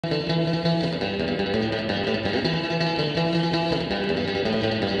I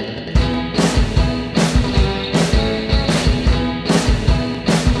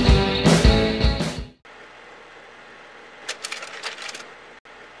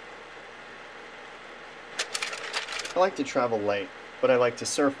like to travel light, but I like to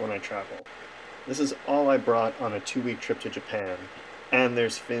surf when I travel. This is all I brought on a 2-week trip to Japan, and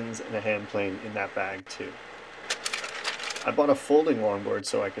there's fins and a hand plane in that bag too. I bought a folding longboard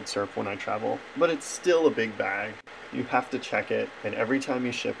so I could surf when I travel, but it's still a big bag. You have to check it, and every time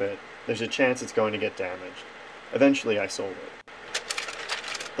you ship it, there's a chance it's going to get damaged. Eventually I sold it.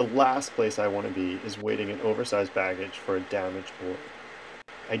 The last place I want to be is waiting in oversized baggage for a damaged board.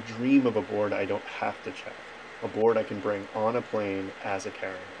 I dream of a board I don't have to check. A board I can bring on a plane as a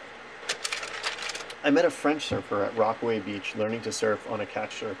carry-on. I met a French surfer at Rockaway Beach learning to surf on a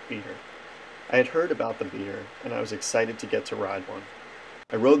catch surf beater. I had heard about the beater, and I was excited to get to ride one.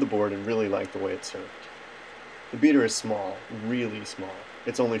 I rode the board and really liked the way it surfed. The beater is small, really small.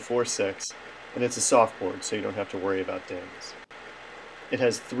 It's only 4'6", and it's a soft board, so you don't have to worry about dings. It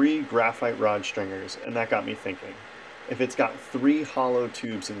has 3 graphite rod stringers, and that got me thinking. If it's got 3 hollow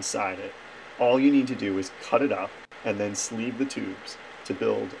tubes inside it, all you need to do is cut it up and then sleeve the tubes to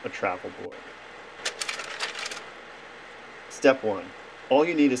build a travel board. Step 1. All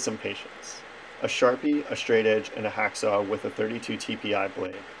you need is some patience. A Sharpie, a straight edge, and a hacksaw with a 32 TPI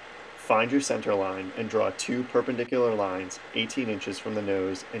blade. Find your center line and draw 2 perpendicular lines 18 inches from the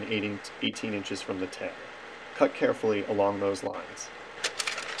nose and 18 inches from the tail. Cut carefully along those lines.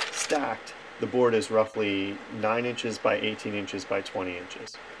 Stacked, the board is roughly 9 inches by 18 inches by 20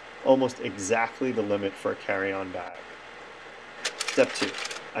 inches. Almost exactly the limit for a carry-on bag. Step 2.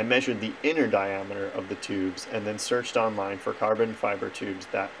 I measured the inner diameter of the tubes and then searched online for carbon fiber tubes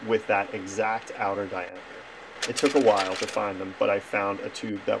with that exact outer diameter. It took a while to find them, but I found a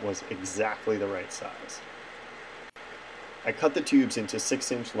tube that was exactly the right size. I cut the tubes into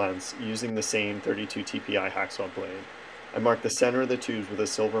 6-inch lengths using the same 32 TPI hacksaw blade. I marked the center of the tubes with a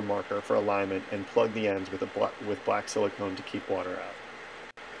silver marker for alignment and plugged the ends with black silicone to keep water out.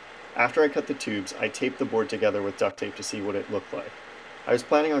 After I cut the tubes, I taped the board together with duct tape to see what it looked like. I was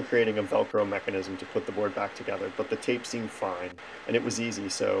planning on creating a Velcro mechanism to put the board back together, but the tape seemed fine, and it was easy,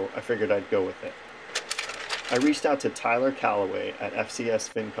 so I figured I'd go with it. I reached out to Tyler Calloway at FCS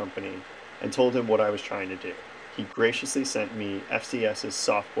Fin Company and told him what I was trying to do. He graciously sent me FCS's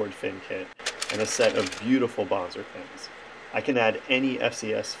softboard fin kit and a set of beautiful Bonzer fins. I can add any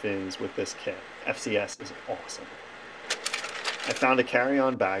FCS fins with this kit. FCS is awesome. I found a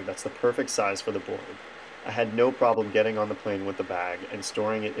carry-on bag that's the perfect size for the board. I had no problem getting on the plane with the bag and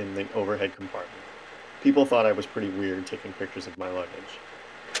storing it in the overhead compartment. People thought I was pretty weird taking pictures of my luggage.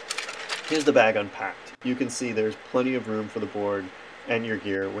 Here's the bag unpacked. You can see there's plenty of room for the board and your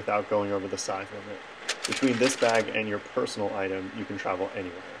gear without going over the size limit. Between this bag and your personal item, you can travel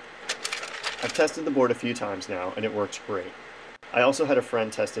anywhere. I've tested the board a few times now, and it works great. I also had a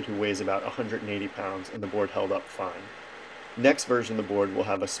friend test it who weighs about 180 pounds, and the board held up fine. Next version of the board will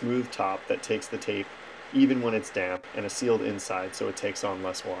have a smooth top that takes the tape even when it's damp and a sealed inside so it takes on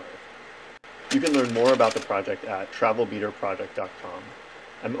less water. You can learn more about the project at travelbeaterproject.com.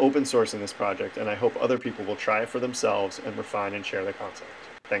 I'm open sourcing this project and I hope other people will try it for themselves and refine and share the concept.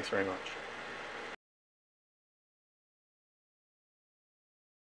 Thanks very much.